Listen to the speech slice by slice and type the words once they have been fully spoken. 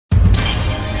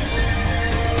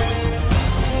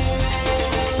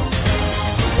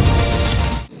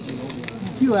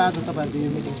हो आज तपाईहरुको यो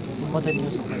मिटिङ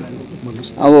बताइदिनुस् सबैलाई।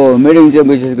 अब मिटिङ चाहिँ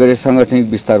विशेष गरी सांगठनिक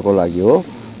विस्तारको लागि हो।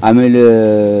 हामीले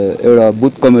एउटा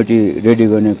बुथ कमिटी रेडी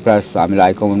गर्ने प्रयास हामीले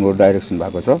हाइकमान्डको डाइरेक्सन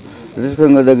भएको छ।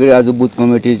 त्यसकारण गर्दाखेरि आज बुथ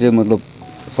कमिटी चाहिँ मतलब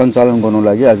सञ्चालन गर्नु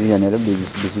लागि आज यहाँनिर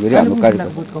विशेष गरी हाम्रो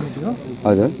कार्यक्रम बुथ कमिटी हो।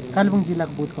 हजुर कालेबुङ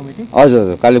जिल्लाको बुथ कमिटी।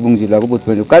 हजुर कालेबुङ जिल्लाको बुथ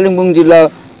कमिटी। कालेबुङ जिल्ला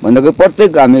भन्दाखेरि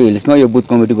प्रत्येक हामी हिल्समा यो बुथ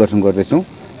कमिटी गठन गर्दैछौँ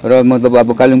र मतलब अब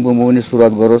कालिम्पोङमा पनि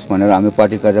सुरुवात गरोस् भनेर हामी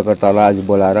पार्टी कार्यकर्तालाई आज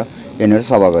बोलाएर यहाँनिर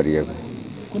सभा गरिएको।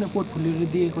 कुनै पोर्टफोलियोहरू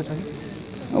दिएको छ कि?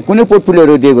 कुनै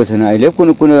पोर्टफोलियोहरू दिएको छैन अहिले।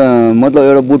 कुनै मतलब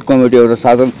एउटा बुथ कमिटी एउटा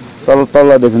साधन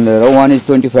तलदेखि लिएर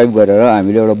 1:25 गरेर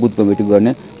हामीले एउटा बुथ कमिटी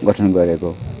गर्ने गठन गरेको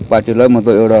पार्टीलाई।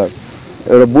 मतलब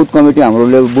एउटा बुथ कमिटी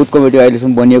हाम्रो बुथ कमिटी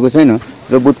अहिलेसम्म बनिएको छैन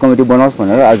र बुथ कमिटी बनाओस्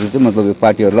भनेर आज चाहिँ मतलब यो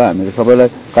पार्टीहरूलाई हामीले सबैलाई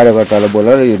कार्यकर्तालाई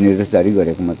बोलाएर यो निर्देश जारी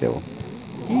गरेको मात्रै हो।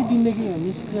 केही दिनदेखि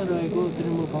निष्क्रिय रहेको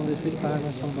तृणमूल कङ्ग्रेस फेरि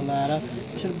पाहाडमा सङ्कल्प लगाएर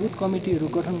यसरी बुथ कमिटीहरू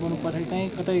गठन गर्नुपर्छ। कहीँ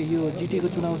कतै यो जिटीको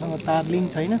चुनावसँग तार लिङ्क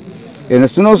छैन?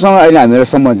 हेर्नुहोस्, चुनावसँग अहिले हामीलाई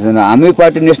सम्बन्ध छैन। हामी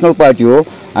पार्टी नेसनल पार्टी हो।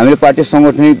 हामीले पार्टी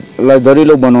सङ्गठनलाई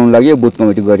दरिलो बनाउनु लागि यो बुथ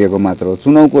कमिटी गरिएको मात्र हो।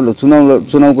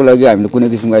 चुनावको लागि हामीले कुनै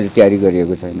किसिमको अहिले तयारी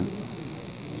गरिएको छैन।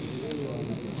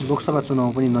 लोकसभा चुनाव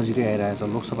पनि नजिकै आइरहेछ।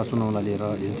 लोकसभा चुनावलाई लिएर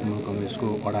तृणमूल कङ्ग्रेसको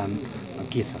अडान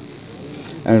के छ?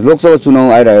 लोकसभा चुनाव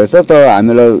आइरहेको छ तर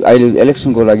हामीलाई अहिले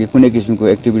इलेक्सनको लागि कुनै किसिमको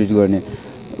एक्टिभिटिज गर्ने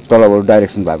तलबाट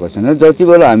डाइरेक्सन भएको छैन। जति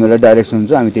बेला हामीलाई डाइरेक्सन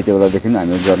हुन्छ हामी त्यति बेलादेखि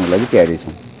हामी गर्नु लागि तयारी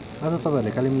छौँ। आज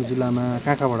तपाईँहरूले कालिम्पोङ जिल्लामा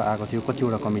कहाँबाट आएको थियो,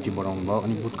 कतिवटा कमिटी बढाउनु भयो,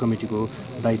 अनि बुथ कमिटीको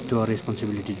दायित्व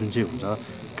रेस्पोन्सिबिलिटी जुन चाहिँ हुन्छ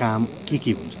काम के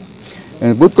हुन्छ?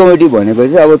 बुथ कमिटी भनेको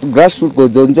चाहिँ अब ग्रासरुटको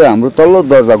जुन चाहिँ हाम्रो तल्लो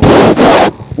दर्जाको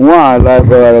उहाँहरूलाई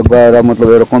गएर मतलब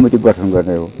एउटा कमिटी गठन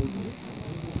गर्ने हो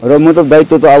र मतलब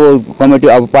दायित्व त अब कमिटी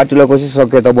अब पार्टीलाई कसरी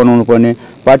सक्रियता बनाउनु पर्ने,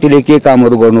 पार्टीले के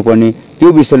कामहरू गर्नुपर्ने त्यो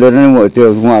विषय लिएर नै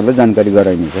त्यो उहाँहरूलाई जानकारी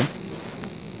गराइनेछ।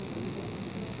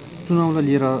 चुनावलाई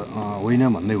लिएर होइन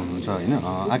भन्दै हुनुहुन्छ होइन,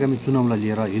 आगामी चुनावलाई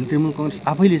लिएर हिल तृणमूल कङ्ग्रेस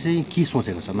आफैले चाहिँ के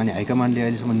सोचेको छ? माने हाइकमान्डले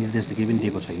अहिलेसम्म निर्देश केही पनि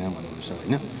दिएको छैन भन्नुहुन्छ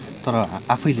होइन, तर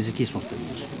आफैले चाहिँ के सोच्दै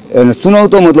हुनुहुन्छ? चुनाव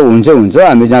त मतलब हुन्छ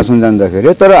हामी जहाँसम्म जाँदाखेरि,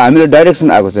 तर हामीलाई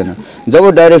डाइरेक्सन आएको छैन। जब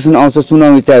डाइरेक्सन आउँछ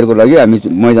चुनावी तयारीको लागि हामी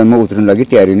मैदानमा उत्रनु लागि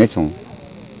तयारी नै छौँ।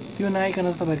 यो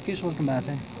नआइकन तपाईँहरू के सोच्नु भएको छ?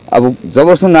 अब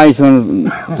जबसम्म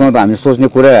नआइसम्म त हामी सोच्ने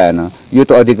कुरै आएन। यो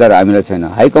त अधिकार हामीलाई छैन।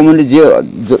 हाइकमान्डले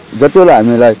जति बेला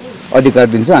हामीलाई अधिकार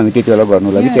दिन्छ हामी त्यति बेला गर्नु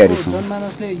लागि तयारी छौँ।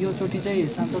 जनमानसले यो चोटि चाहिँ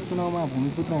सांसद चुनावमा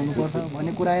भूमिपुत्र हुनुपर्छ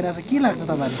भन्ने कुरा आइरहेछ, के लाग्छ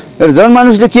तपाईँलाई?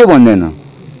 जनमानसले के भन्दैन,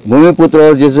 भूमिपुत्र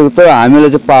हो जेसो, तर हामीलाई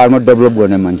चाहिँ पाहाडमा डेभलप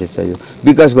गर्ने मान्छे चाहियो,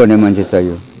 विकास गर्ने मान्छे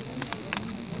चाहियो।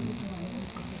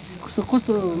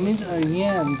 कस्तो मिन्स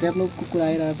यहाँ डेभलपको कुरा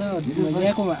आइरहेछ,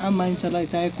 यहाँको आम मानिसहरूलाई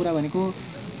चाहेको कुरा भनेको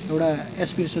एउटा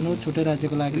एसपिरेसन हो छुट्टै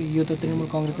राज्यको लागि। यो त तृणमूल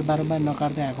कङ्ग्रेसले बारम्बार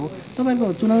नकार्दै आएको। तपाईँको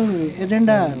चुनाव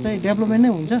एजेन्डा चाहिँ डेभलपमेन्ट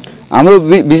नै हुन्छ? हाम्रो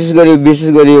विशेष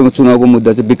गरी चुनावको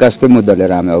मुद्दा चाहिँ विकासकै मुद्दा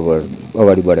लिएर हामी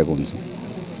अगाडि बढेको हुन्छ।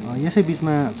 यसै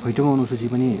बिचमा छैटौँ अनुसूची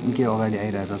पनि निकै अगाडि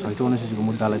आइरहेछ। छैटौँ अनुसूचीको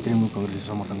मुद्दालाई तृणमूल कङ्ग्रेसले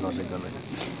समर्थन गर्दै गर्दैन?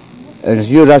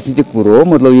 यो राजनीतिक कुरो हो,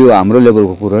 मतलब यो हाम्रो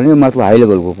लेभलको कुरो होइन, मतलब हाई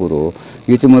लेभलको कुरो हो।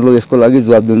 यो चाहिँ मतलब यसको लागि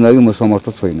जवाब दिनु लागि म समर्थ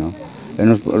छैन।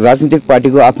 हेर्नुहोस्, राजनीतिक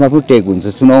पार्टीको आफ्नो आफ्नो टेक हुन्छ।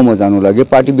 चुनावमा जानु लागि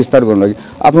पार्टी विस्तार गर्नु लागि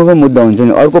आफ्नो आफ्नो मुद्दा हुन्छ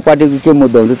नि। अर्को पार्टीको के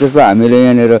मुद्दा हुन्छ त्यसलाई हामीले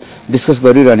यहाँनिर डिस्कस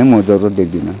गरिरहने म जरुरत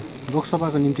देख्दिनँ।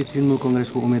 लोकसभाको निम्ति तृणमूल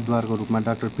कङ्ग्रेसको उम्मेदवारको रूपमा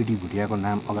डाक्टर पीडी भुटियाको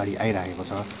नाम अगाडि आइरहेको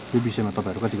छ। यो विषयमा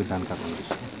तपाईँहरू कतिको जानकार हुनुहुन्छ?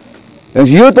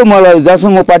 यो त मलाई जसमा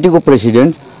म पार्टीको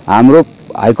प्रेसिडेन्ट, हाम्रो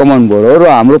हाइकमान्डबाट र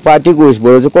हाम्रो पार्टीको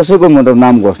उयसबाट चाहिँ कसैको मतलब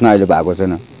नाम घोषणा अहिले भएको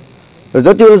छैन। र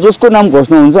जति बेला जसको नाम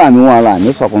घोषणा हुन्छ हामी उहाँलाई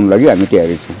हामी सघाउनु लागि हामी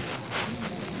तयारी छौँ।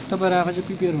 तपाईँहरू आफै चाहिँ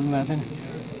प्रिपेयर हुनुभएको छैन?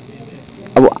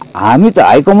 अब हामी त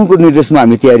हाइकमान्डको निर्देशमा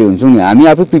हामी तयारी हुन्छौँ नि। हामी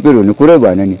आफै प्रिपेयर हुने कुरै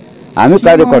भएन नि। हामी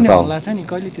कार्यकर्ता हो।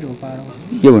 कहिलेतिर हो पाहाडमा?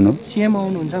 के भन्नु? सिएम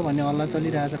आउनुहुन्छ भन्ने हल्ला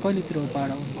चलिरहेछ, कहिलेतिर हो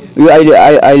पाहाडमा? यो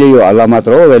अहिले यो हल्ला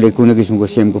मात्र हो। अहिले कुनै किसिमको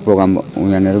सिएमको प्रोग्राम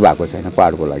यहाँनिर भएको छैन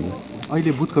पाहाडको लागि।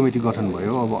 अहिले बुथ कमिटी गठन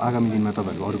भयो, अब आगामी दिनमा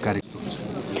तपाईँहरूको अरू कार्यक्रम हुन्छ?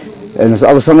 हेर्नुहोस्,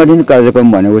 अब सङ्गठनिक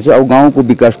कार्यक्रम भनेको चाहिँ अब गाउँको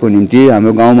विकासको निम्ति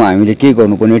हाम्रो गाउँमा हामीले के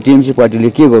गर्नुपर्ने, टिएमसी पार्टीले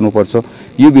के गर्नुपर्छ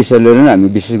यो विषय लिएर नै हामी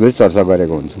विशेष गरी चर्चा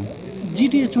गरेको हुन्छौँ।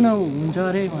 जिटिए चुनाव हुन्छ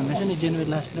अरे भन्दैछ नि जनवरी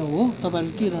लास्टतिर, हो?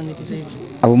 तपाईँहरू के रणनीति चाहिँ?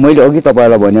 अब मैले अघि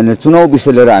तपाईँलाई भने चुनाव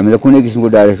विषय लिएर हामीलाई कुनै किसिमको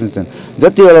डाइरेक्सन छैन।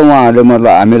 जति बेला उहाँहरूले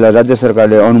मतलब हामीलाई राज्य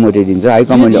सरकारले अनुमति दिन्छ,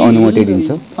 हाइकमान्डले अनुमति दिन्छ।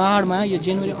 पाहाडमा यो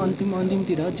जनवरी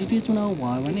अन्तिमतिर जिटिए चुनाव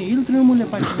भयो भने हिल तृणमूलले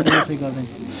पार्टिसिपेट गर्दैन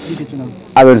जिटिए चुनाव?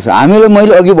 अब हेर्नुहोस्, हामीले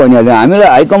मैले अघि भनिहालेँ, हामीलाई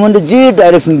हाइकमान्डले जे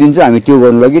डाइरेक्सन दिन्छ हामी त्यो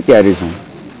गर्नु लागि तयारी छौँ।